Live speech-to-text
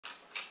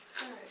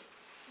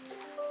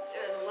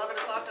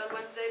o'clock on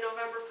Wednesday,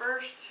 November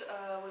 1st.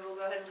 We will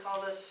go ahead and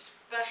call this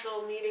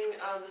special meeting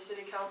of the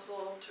City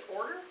Council to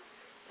order.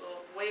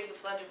 We'll waive the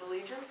Pledge of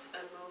Allegiance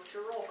and move to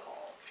roll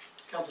call.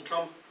 Council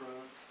Trump.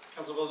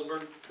 Council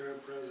Rosenberg.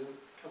 Present.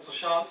 Council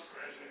Shantz.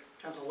 Present.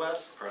 Council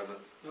West. Present.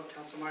 No,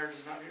 Council Myers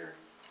is not here.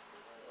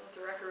 Let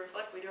the record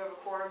reflect we do have a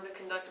quorum to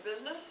conduct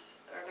business.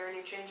 Are there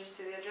any changes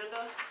to the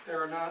agenda?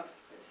 There are not.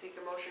 I'd seek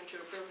a motion to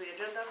approve the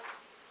agenda.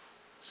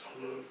 So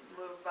moved.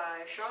 Moved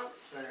by Shantz.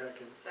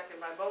 Second. Second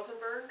by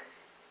Rosenberg.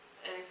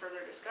 Any further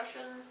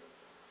discussion?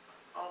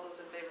 All those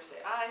in favor say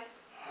aye.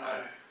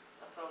 Aye.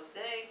 Opposed,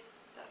 nay.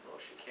 That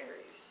motion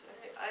carries. All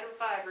right, item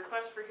 5,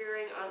 request for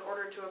hearing on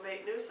order to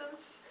abate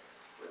nuisance.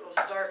 We will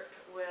start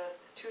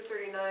with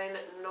 239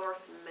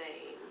 North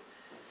Main.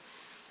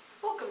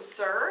 Welcome,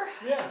 sir.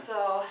 Yeah.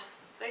 So,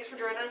 thanks for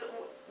joining us.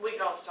 We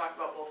can also talk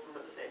about both of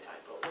them at the same time,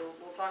 but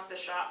we'll talk the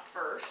shop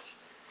first.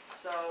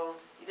 So,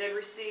 you did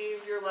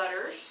receive your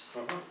letters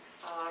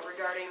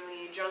regarding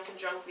the junk and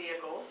junk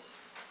vehicles.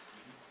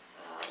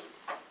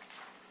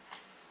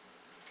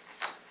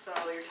 So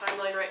your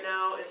timeline right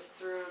now is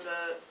through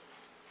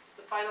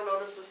the final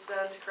notice was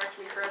sent, correct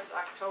me Chris,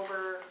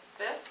 October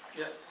 5th?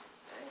 Yes.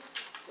 Okay.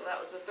 So that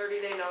was a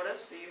 30-day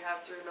notice, so you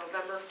have through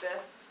November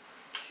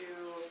 5th to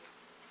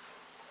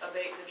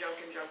abate the junk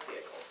and junk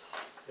vehicles.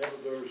 Yeah,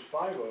 but there's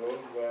 5 of them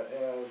that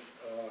have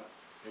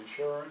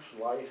insurance,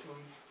 license.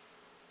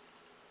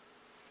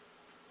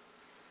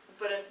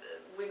 But if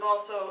we've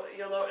also,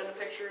 you'll note in the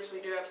pictures,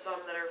 we do have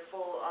some that are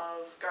full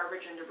of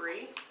garbage and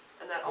debris,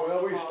 and that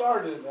also Well,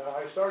 qualifies.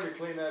 I started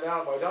cleaning that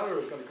out. My daughter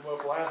was gonna come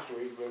up last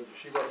week, but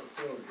she wasn't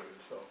feeling good,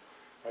 so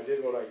I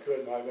did what I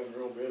could, and I've been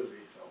real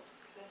busy, so.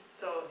 Okay.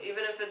 So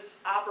even if it's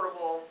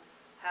operable,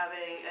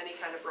 having any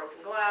kind of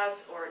broken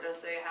glass, or it does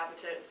say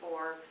habitat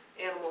for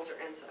animals or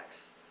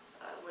insects,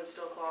 would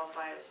still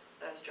qualify as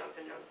junk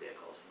and junk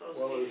vehicles. Those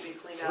Well, would need to be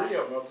there's cleaned out. 3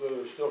 of them up there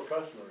that are still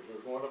customers.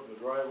 There's one up in the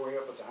driveway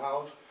up at the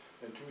house,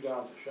 and 2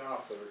 down at the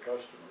shop that are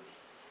customers,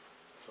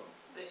 so.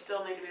 They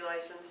still need to be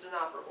licensed and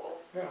operable,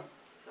 Yeah.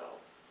 so.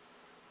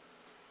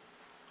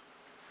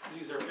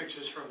 These are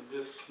pictures from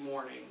this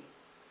morning.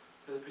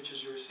 The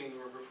pictures you were seeing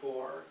were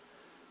before.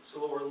 So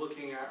what we're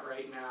looking at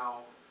right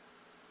now,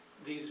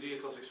 these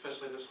vehicles,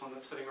 especially this one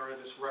that's sitting over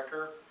this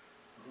wrecker,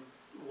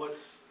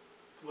 what's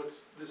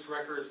this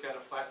wrecker has got a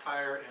flat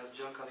tire, it has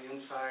junk on the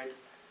inside,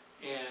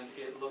 and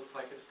it looks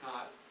like it's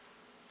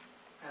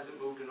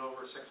hasn't moved in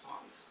over 6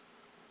 months.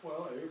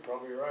 Well, you're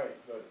probably right,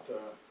 but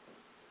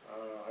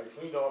I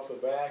cleaned off the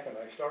back and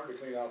I started to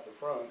clean out the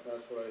front.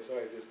 That's what I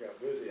said, I just got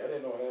busy. I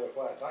didn't know it had a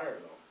flat tire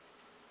though.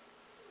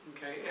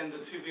 Okay, and the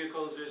 2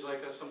 vehicles, there's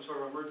like some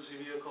sort of emergency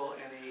vehicle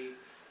and a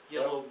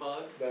yellow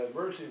bug. That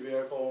emergency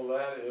vehicle,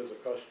 that is a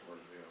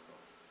customer's vehicle.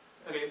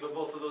 Okay, but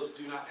both of those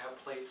do not have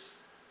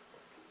plates.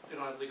 They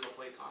don't have legal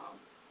plates on them.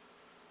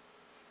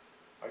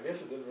 I guess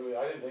I didn't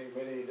think it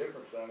made any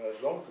difference then.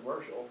 It's own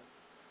commercial.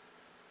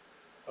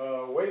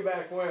 Way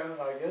back when,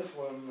 I guess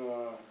when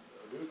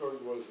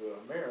Duisburg was the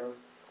mayor,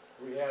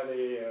 we had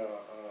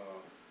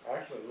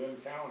actually Lynn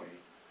County.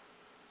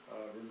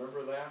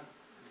 Remember that?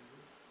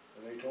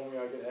 And they told me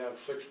I could have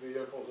 6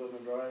 vehicles in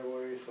the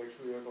driveway, 6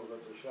 vehicles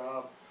at the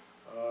shop,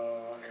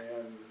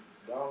 and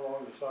down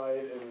along the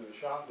side, and the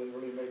shop didn't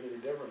really make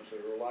any difference. They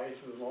were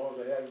licensed as long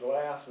as they had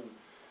glass and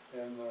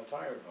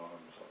tires on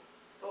them. So.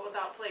 But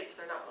without plates,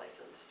 they're not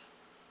licensed.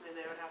 I mean,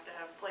 they would have to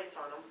have plates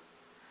on them.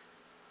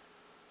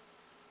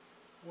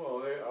 Well,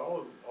 they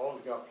all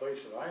got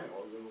plates that I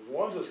know. The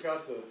ones that's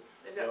got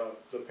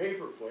the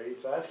paper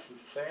plates, that's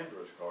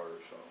Sandra's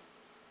cars, so.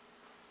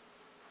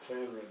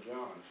 Sandra and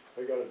John's.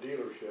 They got a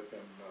dealership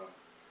in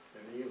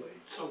Ely.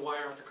 So why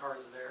aren't the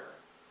cars there?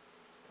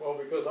 Well,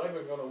 because I've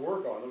been gonna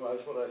work on them,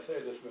 that's what I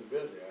said, just been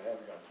busy. I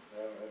haven't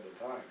had the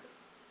time.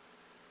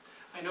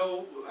 I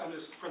know,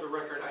 just for the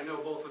record, I know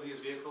both of these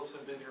vehicles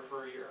have been here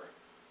for a year.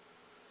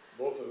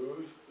 Both of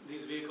whose?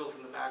 These vehicles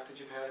in the back that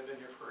you've had have been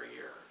here for a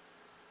year.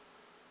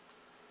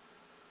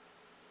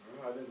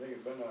 Well, I didn't think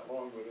it'd been that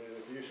long, but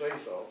if you say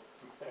so.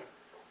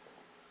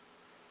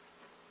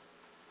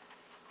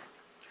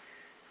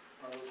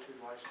 Are those 2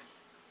 licensed?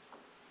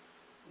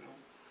 No.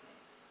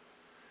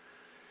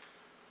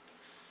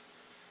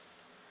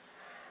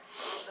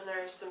 And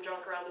there's some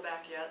junk around the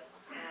back yet.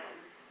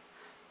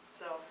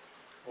 So.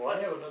 Well,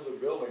 I have another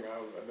building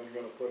I've been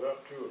gonna put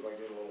up too if I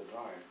get a little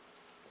time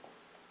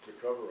to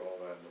cover all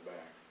that in the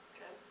back.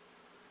 Okay.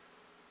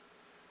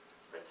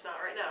 But it's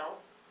not right now,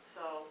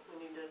 so we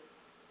need to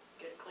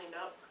get it cleaned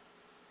up.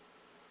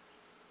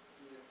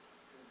 Yeah.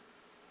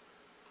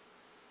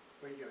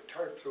 Well, you got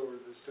tarps over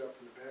the stuff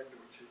in the back,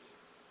 don't you?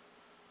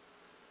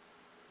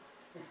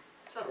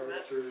 Some of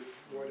it. Tarps or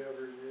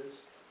whatever it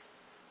is,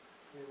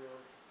 you know.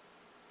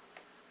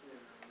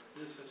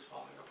 This is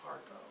falling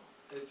apart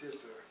though. It's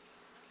just a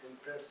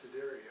infested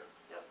area.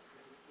 Yep.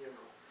 You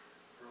know,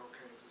 for all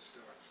kinds of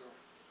stuff. So,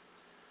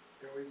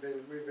 you know,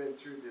 we've been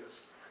through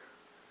this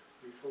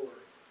before.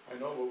 I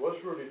know, but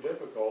what's really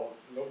difficult,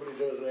 nobody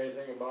does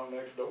anything about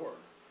next door,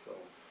 so.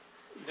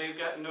 They've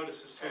gotten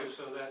notices too,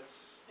 so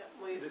that's,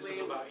 Yeah, this is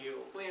about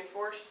you. We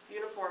enforce enforce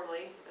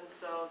uniformly, and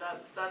so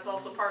that's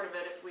also part of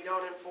it. If we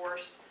don't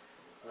enforce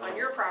on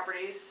your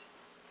properties,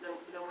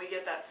 then we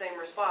get that same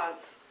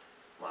response.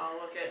 Well,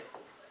 look at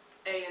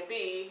A and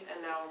B,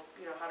 and now,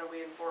 you know, how do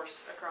we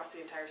enforce across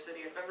the entire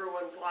city? If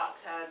everyone's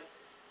lots had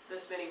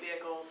this many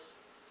vehicles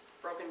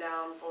broken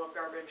down, full of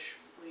garbage,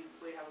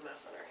 we have a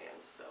mess on our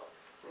hands, so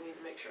we need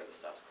to make sure the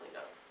stuff's cleaned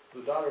up.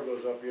 The daughter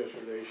was up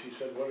yesterday, she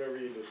said whatever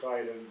you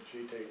decided,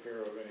 she'd take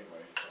care of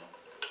anyway, so.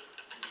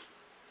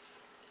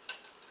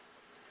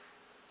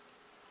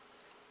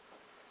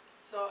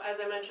 So as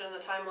I mentioned, the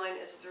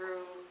timeline is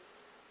through,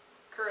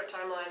 current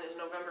timeline is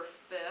November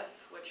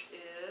 5th, which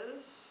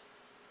is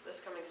this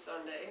coming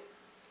Sunday.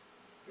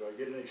 Do I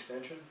get an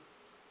extension?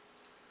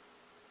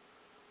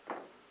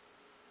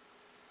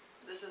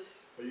 This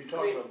is, Are you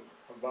talking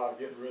about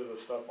getting rid of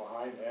the stuff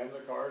behind and the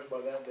cars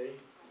by that date?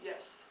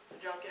 yes, the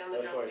junk and the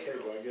That's junk why I say, do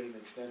vehicles. I get an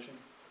extension?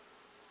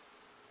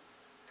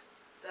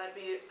 That'd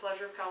be at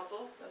pleasure of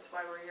council, that's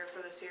why we're here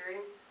for this hearing.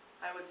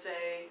 I would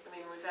say, I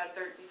mean, you've had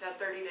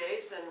 30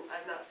 days, and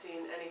I've not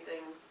seen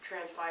anything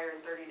transpire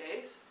in 30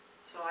 days.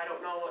 So I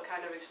don't know what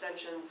kind of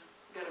extension's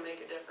gonna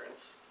make a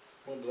difference.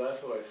 Well,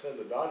 that's what I said,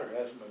 the daughter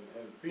hasn't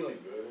been feeling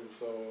good, and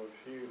so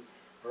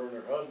her and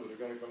her husband are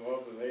gonna come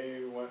up, and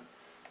they went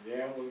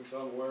gambling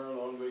somewhere and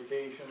on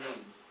vacation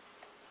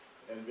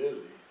and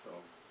busy, so.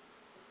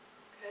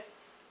 Okay?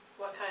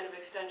 What kind of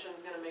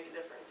extension's gonna make a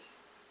difference?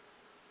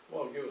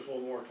 Well, give us a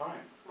little more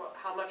time. What,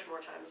 how much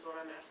more time is what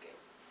I'm asking?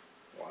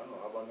 Well, I don't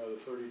know, how about another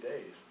 30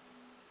 days?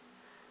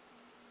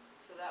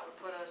 So that would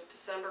put us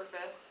December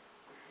 5th.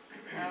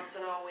 I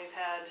also know we've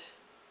had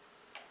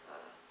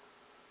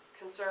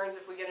concerns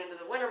if we get into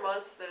the winter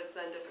months that it's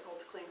then difficult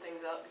to clean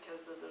things up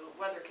because of the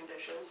weather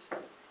conditions.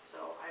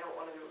 So I don't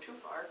wanna go too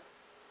far.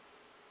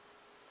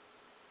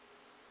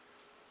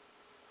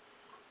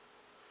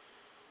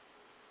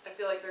 I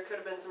feel like there could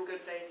have been some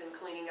good faith in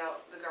cleaning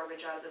out the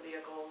garbage out of the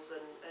vehicles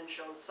and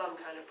shown some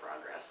kind of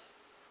progress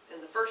in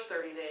the first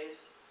 30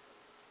 days.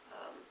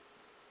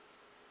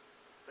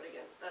 But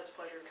again, that's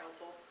pleasure of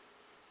council.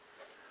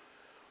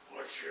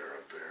 What's your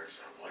appearance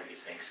on what do you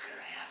think's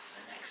gonna happen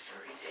the next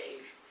 30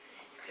 days?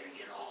 You gonna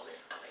get all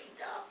this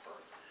cleaned up or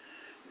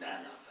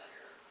none of it?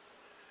 Or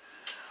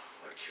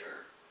what's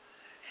your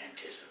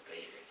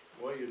anticipated?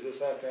 Well, you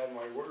just have to have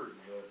my word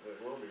that it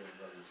will be in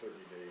 30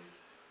 days.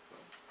 So.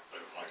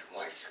 But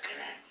what's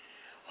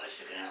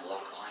it gonna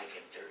look like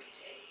in 30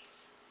 days?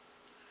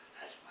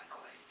 That's my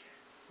question.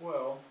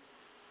 Well,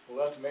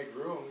 we'll have to make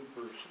room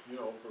for,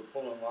 for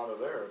pulling a lot of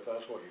there if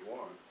that's what you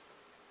want.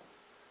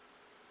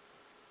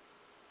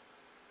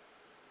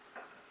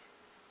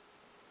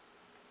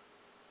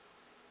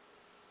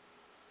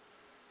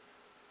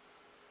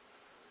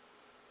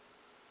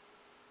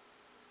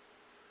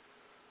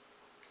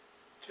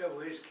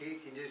 Trouble is,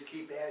 Keith, you just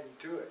keep adding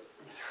to it.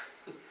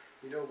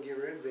 You don't get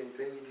rid of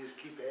anything, you just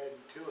keep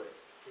adding to it,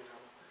 you know.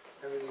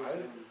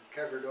 Everything's been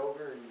covered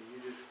over and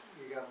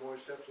you got more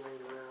stuff laying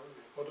around.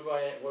 What do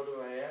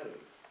I add?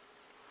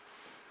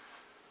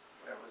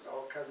 That was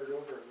all covered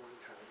over at one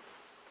time.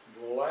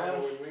 The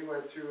last, When we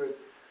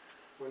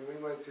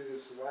went through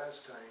this the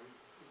last time,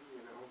 you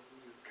know,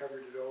 you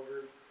covered it over,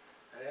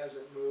 it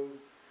hasn't moved,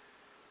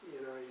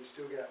 you know, you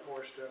still got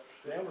more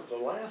stuff. yeah, but the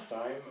last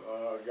time,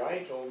 a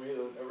guy told me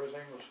that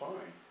everything was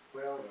fine,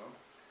 Well, you know.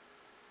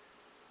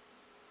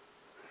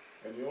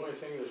 And the only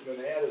thing that's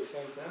been added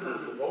since then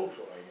is the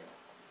Volkswagen.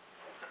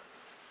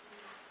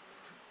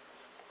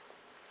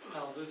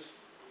 Well, this,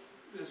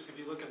 if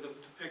you look at the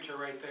picture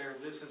right there,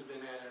 this has been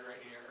added right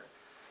here.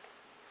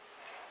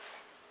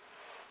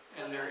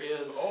 And there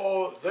is.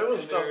 Oh, there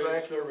was and stuff there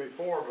back is- there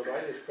before, but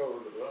I just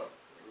covered it up.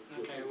 It was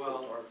just Okay, a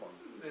well, tarp on.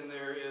 Then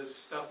there is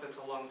stuff that's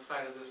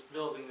alongside of this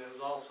building that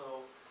is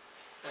also,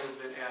 that has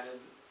been added.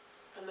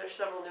 And there's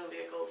several new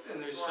vehicles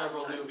And since there's the last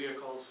several new time.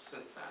 vehicles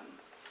since then.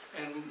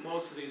 And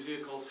most of these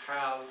vehicles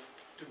have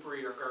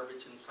debris or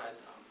garbage inside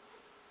them.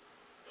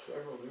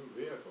 Several new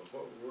vehicles,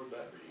 what would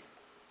that be?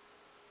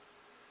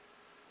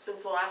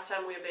 Since the last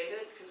time we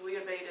abated, because we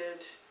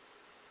abated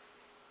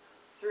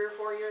 3 or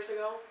 4 years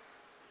ago,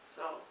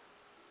 so.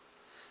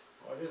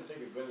 Well, I didn't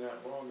think it'd been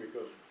that long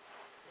because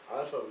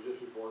I thought it was just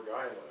before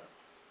Guy left.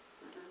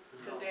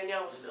 Because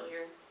Danielle was still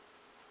here.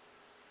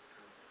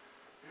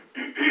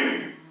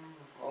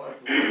 I'll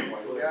have to look at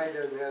my the list. guy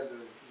didn't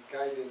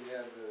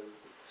have the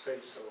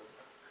say-so.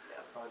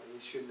 Yeah. He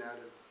should not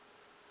have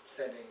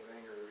said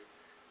anything or,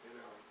 you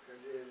know,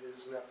 it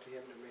isn't up to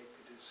him to make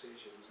the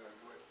decisions on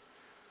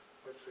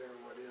what's there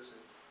and what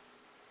isn't.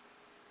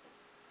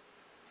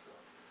 So.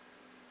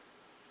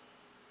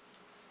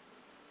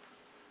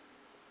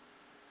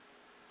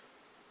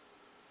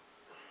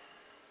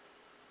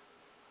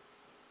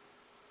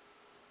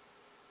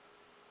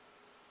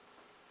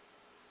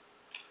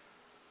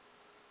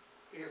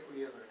 If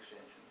we have an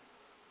extension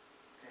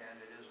and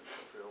it isn't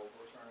fulfilled,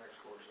 what's our next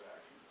course of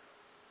action?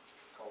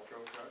 Call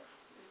tow trucks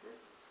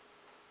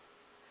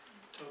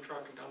Tow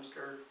truck and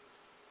dumpster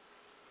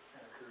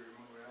and a crew to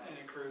move it out? and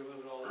a crew to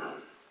move it all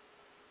out.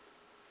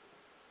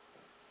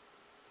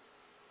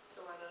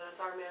 So whether that's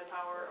our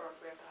manpower or if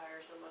we have to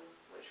hire someone,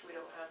 which we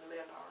don't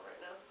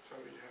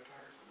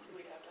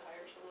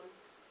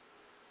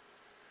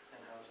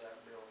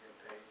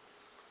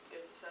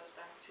assessed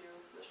back to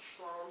Mr.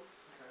 Sloan.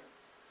 Okay.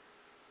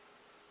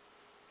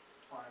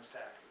 On his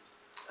taxes.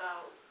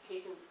 He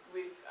can,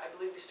 I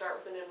believe we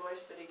start with an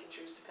invoice that he can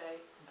choose to pay,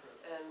 Okay.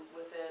 and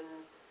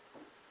within,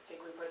 I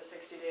think we put a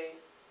 60-day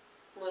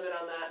limit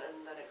on that,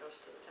 and then it goes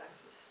to the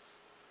taxes.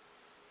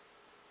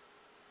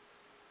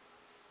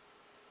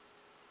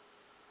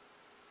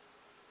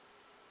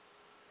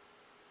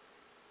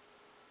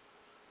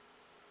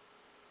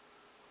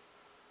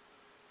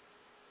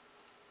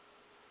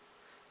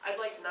 I'd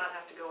like to not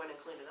have to go in and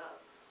clean it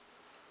up.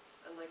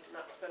 I'd like to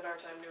not spend our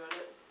time doing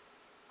it.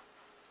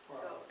 So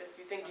Well, if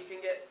you think you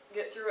can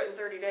get through it in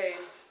 30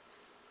 days,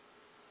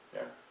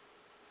 Yeah.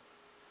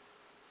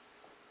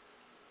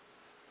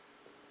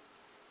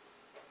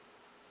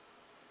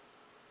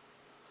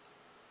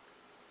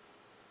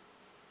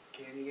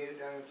 can you get it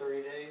done in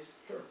 30 days?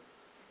 Sure.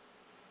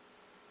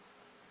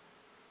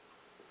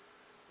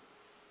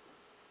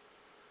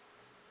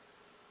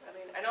 I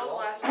mean, I know the Well,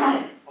 last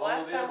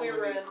time we All of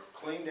were it in, will be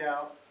cleaned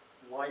out,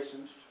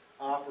 licensed,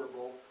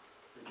 operable,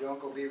 the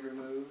junk will be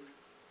removed.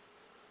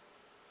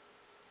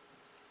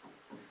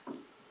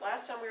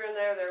 last time we were in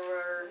there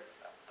were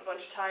a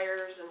bunch of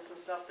tires and some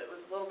stuff that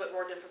was a little bit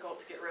more difficult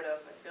to get rid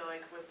of. I feel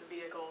like with the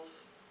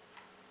vehicles,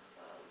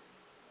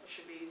 it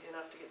should be easy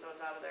enough to get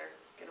those out of there,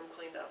 get them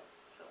cleaned up,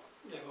 so.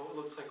 Yeah, but it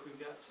looks like we've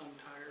got some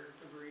tire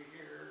debris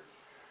here.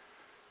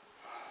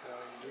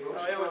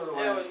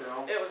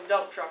 Oh, it was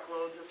dump truck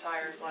loads of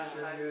tires last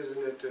They're time.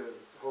 using it to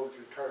hold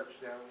your tarps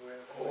down with.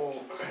 Oh,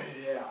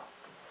 yeah.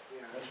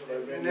 Yeah, That's what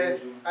I've been and then,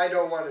 using. I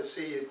don't wanna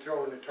see you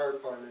throwing a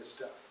tarp on this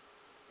stuff.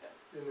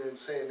 Yeah. And then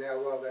saying, yeah,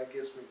 well, that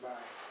gets me by.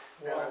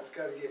 Now, Well, it's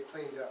gotta get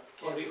cleaned up,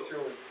 Well, can't be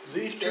throwing,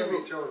 these can't be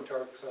two, throwing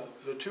tarps on.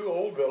 the two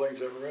old buildings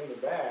that were in the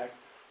back,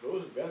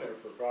 those have been there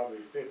for probably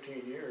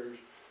 15 years.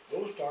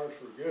 Those tarps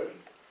were good.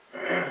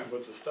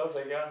 But the stuff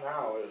they got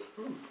now is,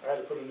 I had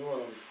to put a new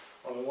one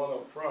on the one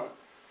up front.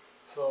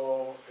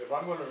 So if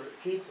I'm gonna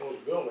keep those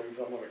buildings,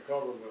 I'm gonna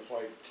cover them with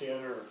like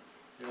tin or,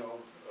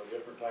 a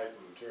different type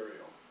of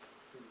material.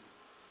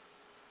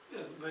 Yeah,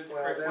 but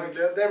Well, correct,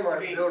 them I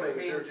aren't mean- buildings, I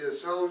mean, they're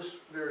just,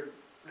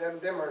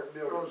 them aren't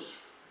buildings. Those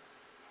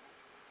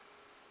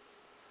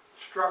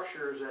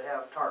structures that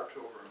have tarps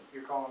over them,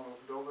 you're calling those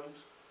buildings?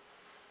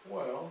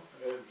 Well,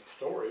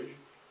 storage.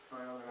 Well,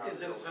 they're not is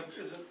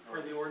buildings. it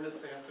per the ordinance,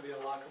 they have to be a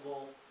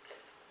lockable,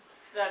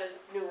 That is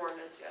new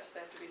ordinance, yes, they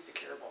have to be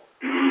securable.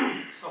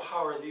 so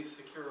how are these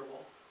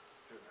securable?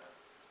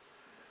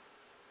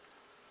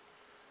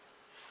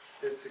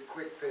 It's a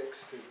quick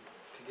fix to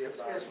get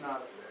by. It's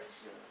not a fix,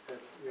 That,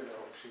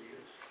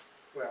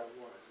 well, it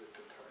was at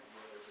the time,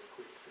 it was a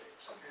quick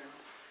fix.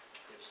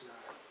 yeah. It's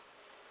not,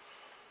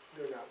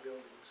 they're not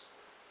buildings.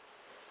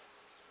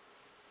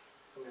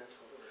 And that's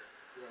what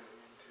we're running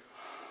into.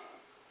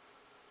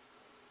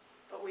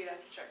 But we'd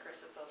have to check,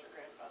 Chris, if those are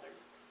grandfathered.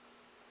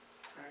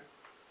 Right.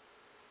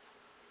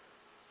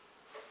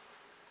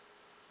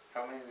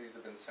 How many of these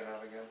have been sent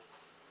out again?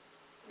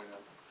 You know,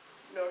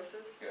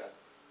 Notices? yeah,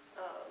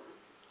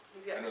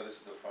 He's I got, know this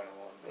is the final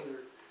one, but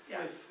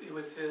yeah,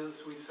 With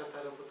his, we set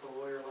that up with the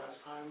lawyer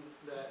last time,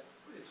 that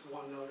it's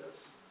one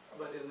notice,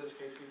 but in this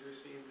case, he's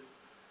received,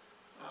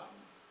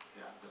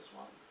 this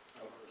one.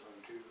 That was on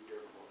two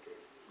different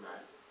locations.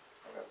 Right.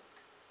 okay.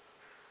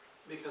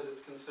 Because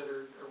it's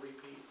considered a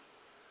repeat.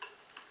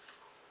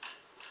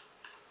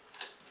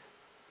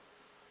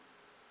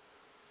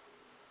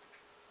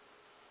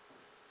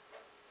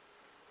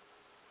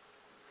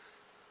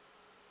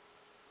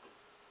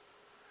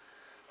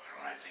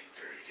 Well, I think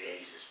 30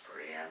 days is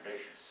pretty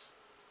ambitious.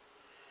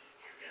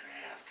 You're gonna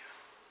have to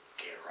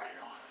get right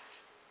on it.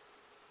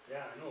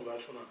 Yeah, I know,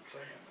 that's what I'm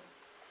saying.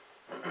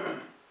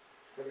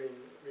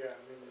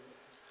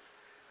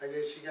 I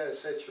guess you gotta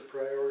set your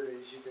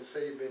priorities. You can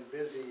say you've been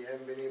busy, you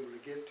haven't been able to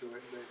get to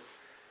it, but,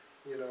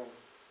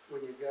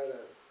 when you've got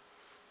a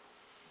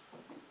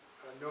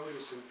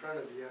notice in front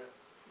of you,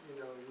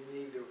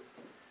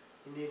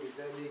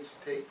 that needs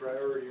to take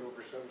priority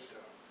over some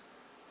stuff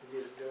to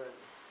get it done,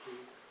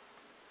 Keith.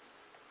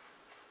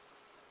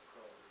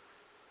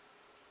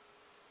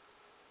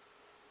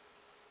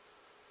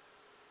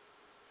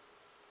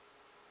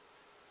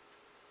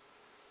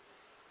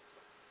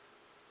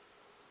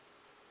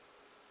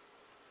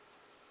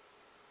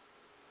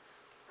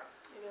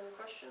 any other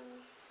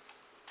questions?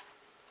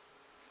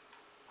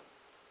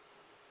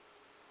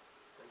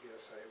 I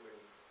guess I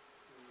would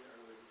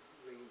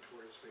lean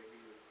towards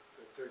maybe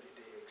the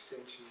 30-day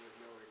extension with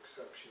no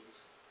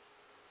exceptions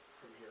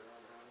from here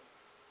on out.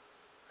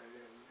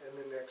 And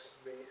the next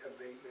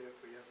abatement, if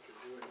we have to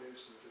do a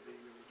nuisance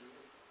abatement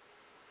again,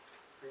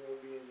 there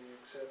won't be any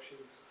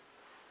exceptions.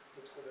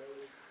 That's what I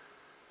would.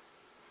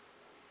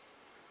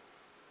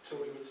 So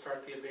we would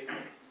start the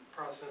abatement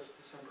process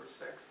December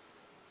 6th.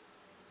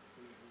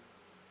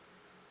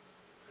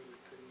 I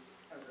would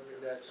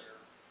think, that's,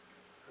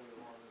 More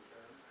than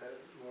fair.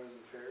 more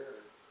than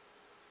fair, or,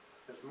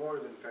 that's more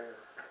than fair.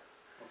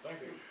 Well, thank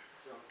you.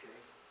 Okay,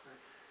 I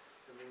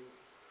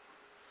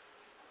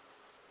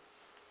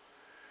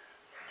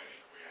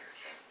think we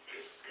understand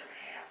this is gonna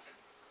happen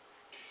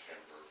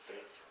December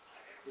 5th or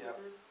whatever. Yeah.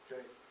 Mhm.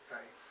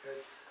 Right,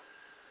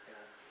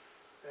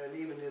 yeah. And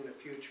even in the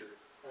future,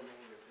 I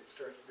mean, if it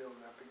starts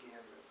building up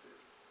again, it's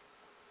just,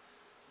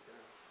 you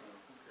know,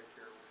 We'll take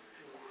care of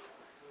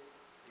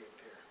it. get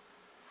there.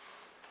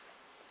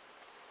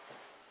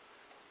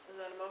 Is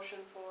that a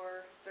motion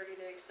for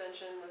 30-day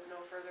extension with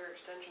no further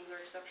extensions or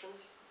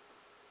exceptions?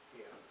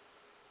 Yeah.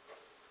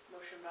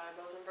 Motion by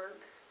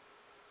Bozenberg,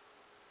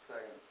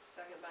 Second.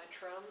 second by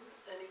Trum.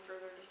 Any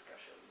further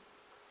discussion?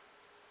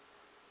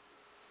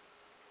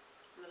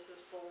 And this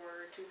is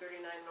for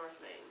 239 North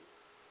Main.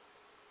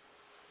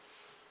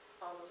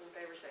 All those in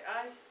favor say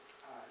aye.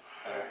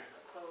 Aye.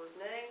 Opposed,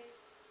 nay.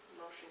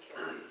 Motion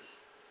carries.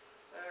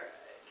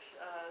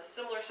 Alright,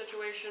 similar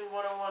situation,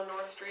 101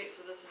 North Street,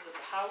 so this is at the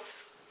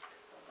house.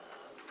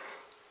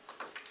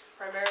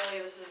 Primarily,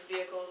 this is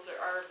vehicles,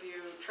 there are a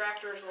few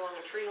tractors along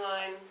a tree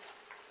line,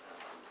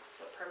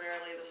 but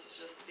primarily this is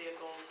just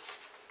vehicles.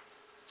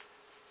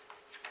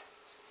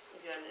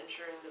 Again,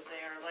 ensuring that they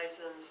are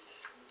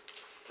licensed,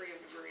 free of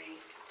debris.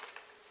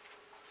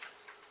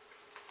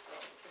 So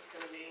it's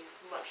gonna be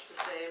much the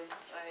same.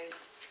 I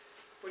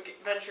would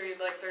venture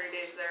you'd like 30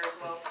 days there as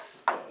well.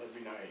 Yeah, that'd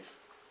be nice.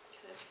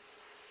 Okay.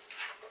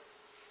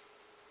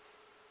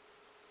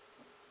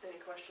 Any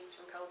questions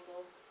from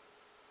council?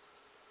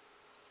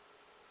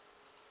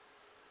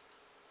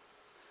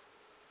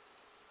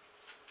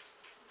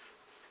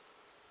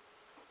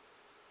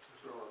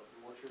 So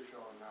what you're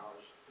showing now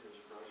is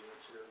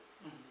residents here.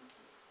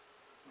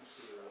 Let's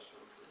see the rest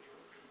of them for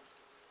erosion.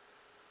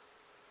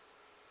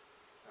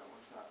 That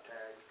one's not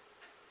tagged.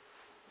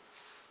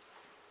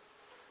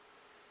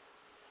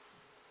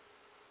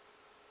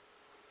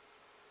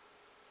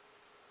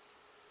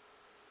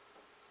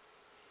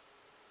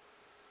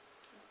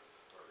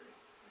 Sorry,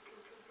 I could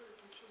have got a better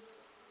picture of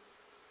that.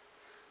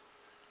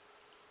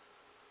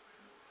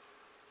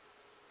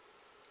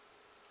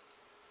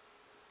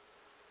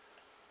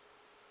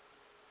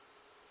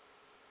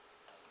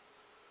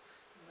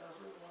 Those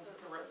are the ones at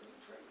the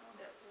residence right now.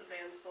 Yep, the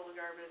van's full of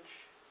garbage.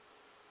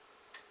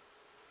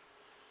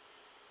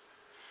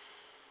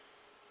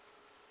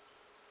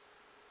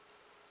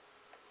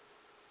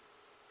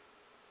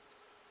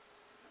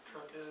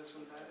 Truck is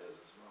and that is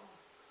as well.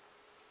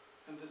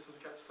 And this has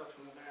got stuff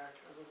in the back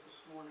as of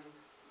this morning.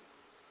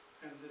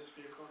 And this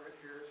vehicle right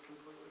here is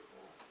completely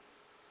full.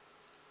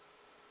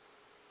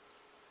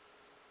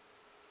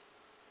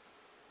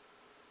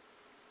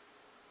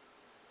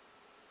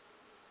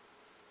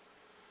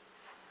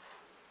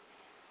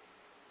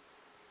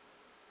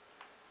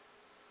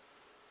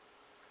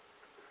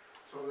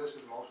 So this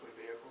is mostly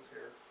vehicles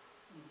here.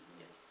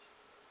 Yes.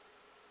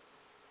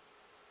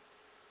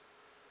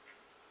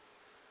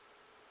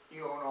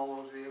 You own all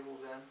those vehicles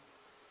then?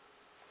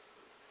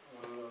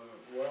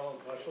 Well,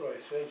 that's what I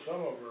said, some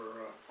of them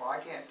are, Well, I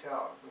can't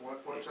tell.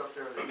 What's up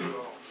there that you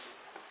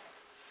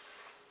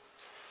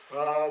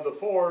own? the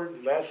Ford,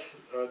 that's,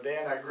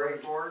 Dan. That gray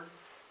Ford?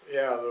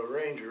 Yeah, the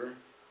Ranger,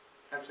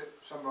 That's it,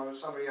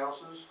 somebody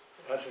else's?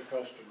 that's a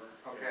customer.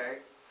 Okay.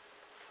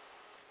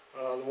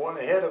 The one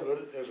ahead of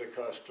it is a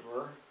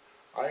customer.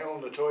 I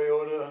own the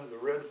Toyota, the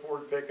red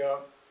Ford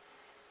pickup,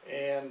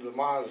 and the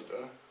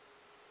Mazda.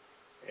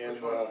 And,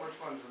 Which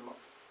one's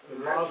the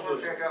the red Ford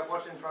Mazda's- pickup,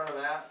 what's in front of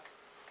that?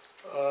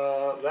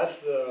 that's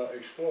the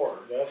Explorer,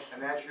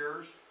 And that's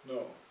yours?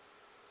 no.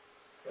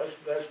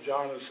 That's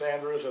John and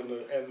Sandra's, and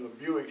the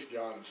Buick's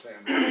John and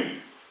Sandra's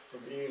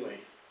from Ely.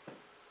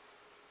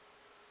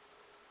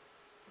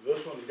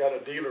 This one's got a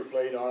dealer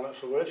plate on it,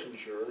 so it's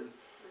insured.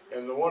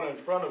 And the one in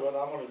front of it,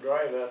 I'm gonna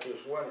drive that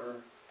this winter,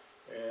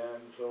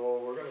 and so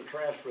we're gonna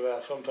transfer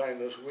that sometime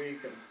this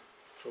week, and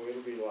so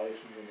it'll be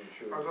licensed and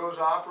insured. Are those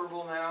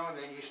operable now and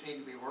they just need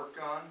to be worked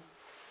on?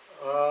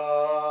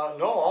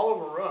 No, all of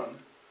them run.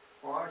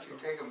 Well, why don't you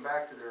take them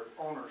back to their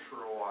owners for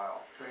a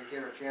while, so you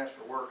get a chance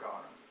to work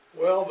on them?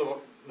 Well,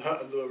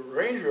 the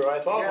Ranger I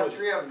You thought have was,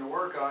 3 of them to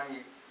work on,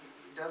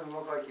 it doesn't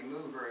look like you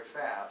move very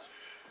fast.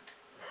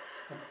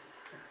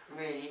 I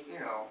mean, you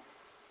know.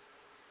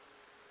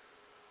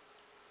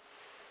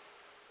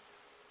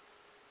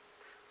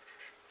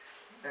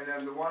 And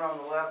then the one on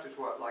the left is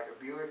what, like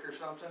a Buick or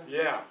something?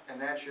 yeah, And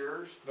that's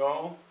yours?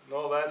 no,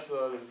 that's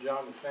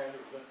John and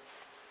Sanders.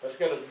 That's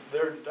got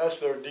that's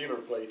their dealer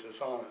plate that's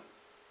on it.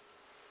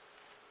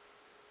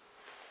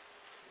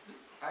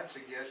 I'd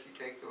suggest you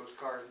take those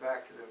cars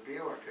back to the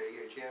dealer until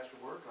you get a chance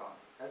to work on them.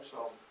 That'd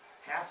solve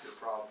half your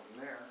problem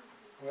there.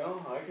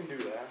 Well, I can do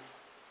that.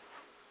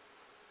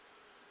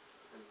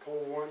 And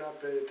pull one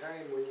up at a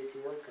time when you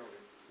can work on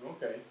it.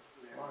 Okay,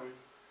 Yeah. fine.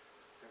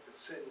 If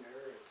it's sitting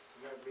there, it's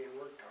not being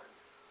worked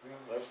on. Yeah,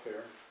 that's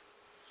fair.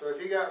 So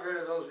if you got rid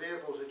of those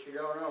vehicles that you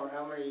don't own,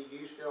 how many do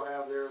you still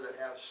have there that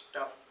have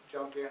stuff,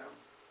 junk in them?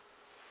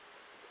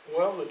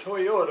 Well, the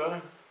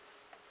Toyota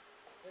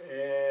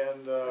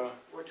and,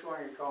 Which one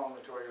are you calling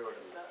the Toyota?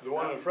 the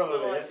one in front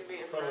of Little the,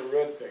 SUV in front of front. the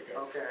red pickup.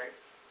 Okay.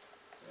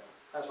 Yeah.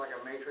 That's like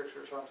a Matrix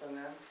or something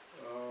then?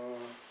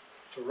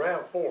 It's a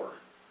RAV4.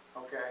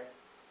 Okay.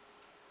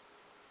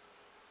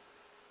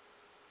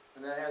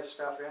 And that has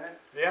stuff in it?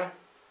 Yeah,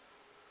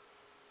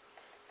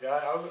 Yeah,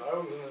 I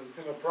was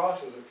in the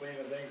process of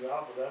cleaning things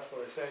out, but that's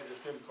what I said,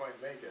 just didn't quite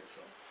make it,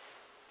 so.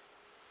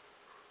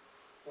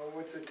 Well,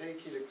 what's it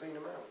take you to clean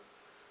them out?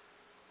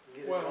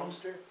 Get a Well,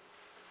 dumpster?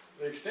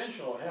 The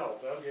extension will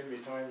help, that'll give me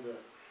time to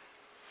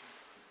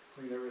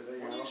clean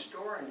everything Where are you out,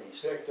 storing these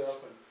picked things?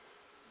 up,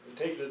 and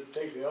take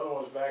the other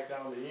ones back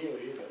down to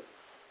Ely, but,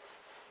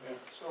 yeah.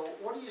 So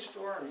what do you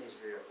store in these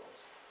vehicles?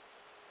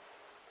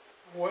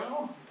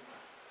 Well,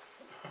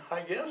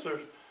 I guess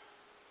there's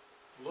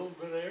a little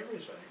bit of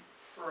everything.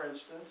 For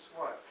instance,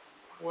 what?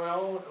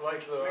 Well,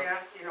 like I mean,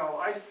 the, you know,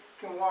 I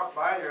can walk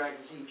by there, I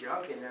can see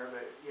junk in there,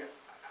 but, yeah,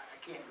 I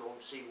can't go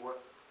and see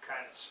what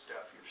kind of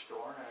stuff you're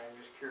storing, I'm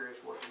just curious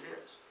what it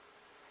is.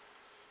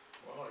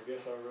 well, I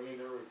guess I really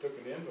never took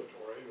an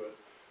inventory, but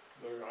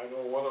there, I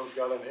know one of them's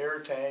got an air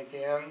tank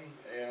in,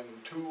 and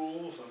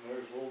tools, and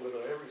there's a little bit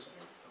of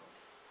everything, so.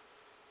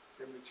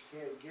 Yeah, but you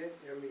can't get,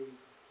 I mean,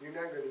 you're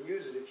not gonna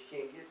use it if you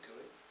can't get to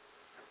it.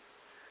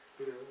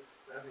 You know,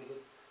 I mean,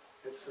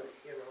 it's like,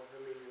 you know, I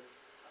mean, it's,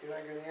 you're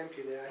not gonna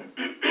empty that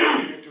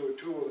into a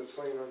tool that's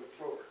laying on the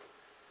floor.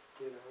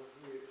 You know,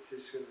 it's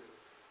just gonna,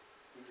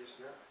 you're just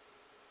not.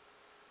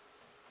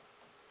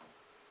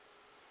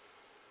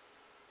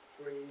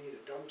 Or you need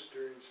a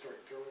dumpster and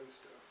start throwing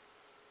stuff.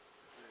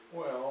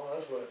 Well,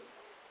 that's what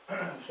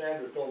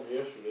Sandra told me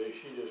yesterday,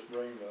 she just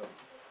bring the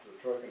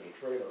truck and the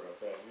trailer up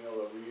that, you know,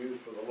 that we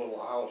used for the little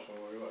house when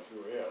we went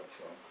through it,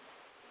 so.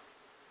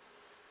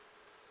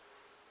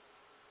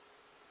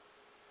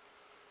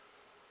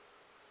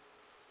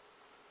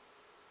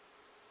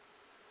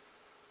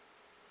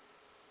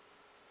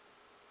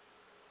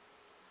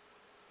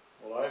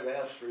 Well, I've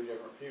asked 3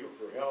 different people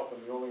for help,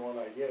 and the only one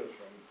I get is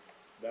from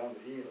down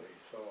to Ely,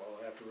 so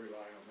I'll have to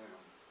rely on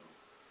them. So.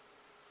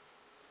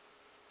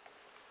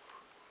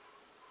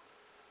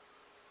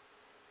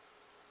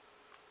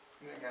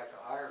 You may have to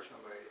hire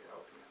somebody to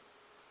help you.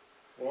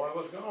 Well, I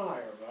was gonna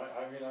hire him,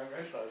 I mean, I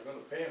guess I was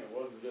gonna pay him, it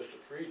wasn't just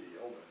a free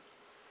deal, but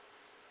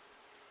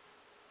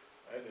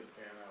that didn't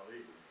pan out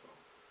either, so.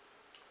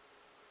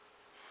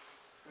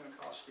 It's gonna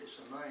cost you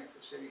some money if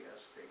the city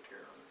has to take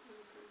care of it.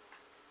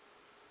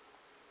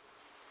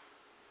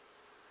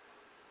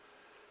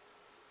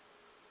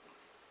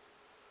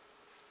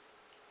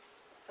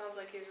 Sounds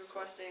like he's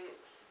requesting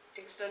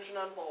extension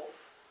on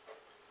both.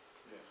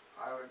 Yes.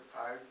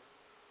 I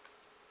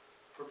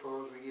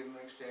propose we give them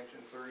an extension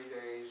 30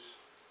 days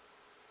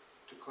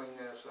to clean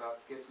this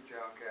up, get the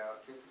junk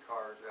out, get the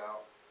cars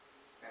out,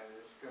 and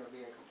it's gonna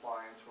be in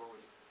compliance or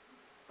we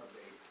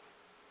abate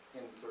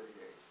in 30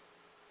 days.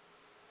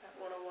 At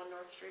 101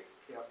 North Street.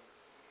 Yep.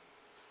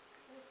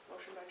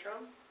 Motion by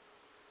Trump,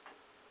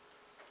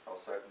 I'll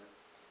second it.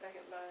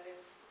 second by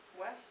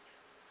West.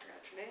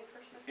 Forgot your name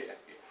for a second.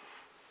 Yeah.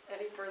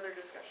 Any further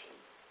discussion?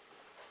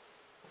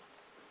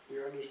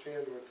 You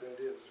understand what that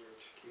is,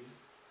 don't you, Keith?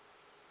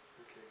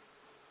 Okay.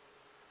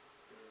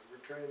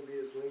 We're trying to be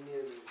as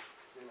lenient as,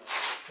 you know.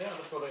 Yeah,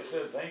 that's what I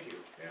said, thank you,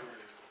 yeah.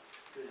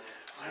 You know,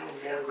 Well,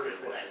 if you have good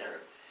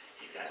weather,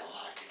 you got a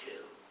lot to do.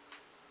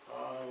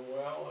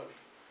 Well, it's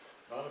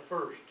not a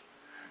first.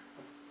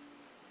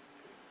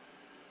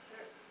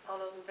 All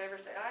those in favor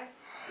say aye.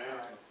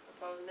 Yeah.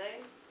 Opposed,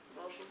 nay.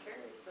 Motion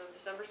carries. So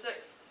December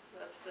 6th,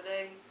 that's the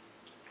day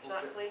it's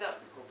not cleaned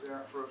up. Hope they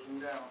aren't frozen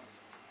down.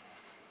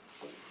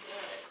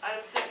 Alright.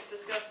 Item 6,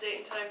 discuss date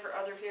and time for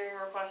other hearing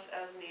requests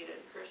as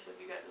needed. Chris, have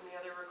you got any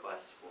other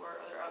requests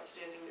for other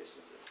outstanding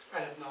nuisances?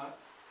 I have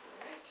not.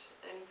 Alright,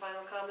 any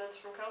final comments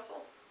from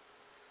council?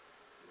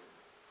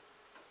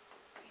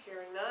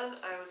 Hearing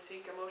none, I would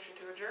seek a motion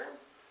to adjourn.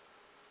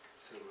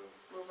 So,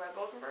 Moved by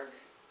Bosenberg,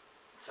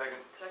 Second.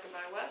 second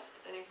by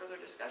West. Any further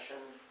discussion?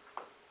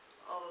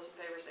 All those in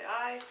favor say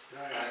aye.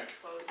 Aye.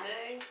 Opposed,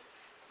 nay.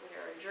 We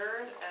are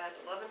adjourned at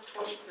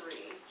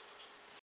 11:23.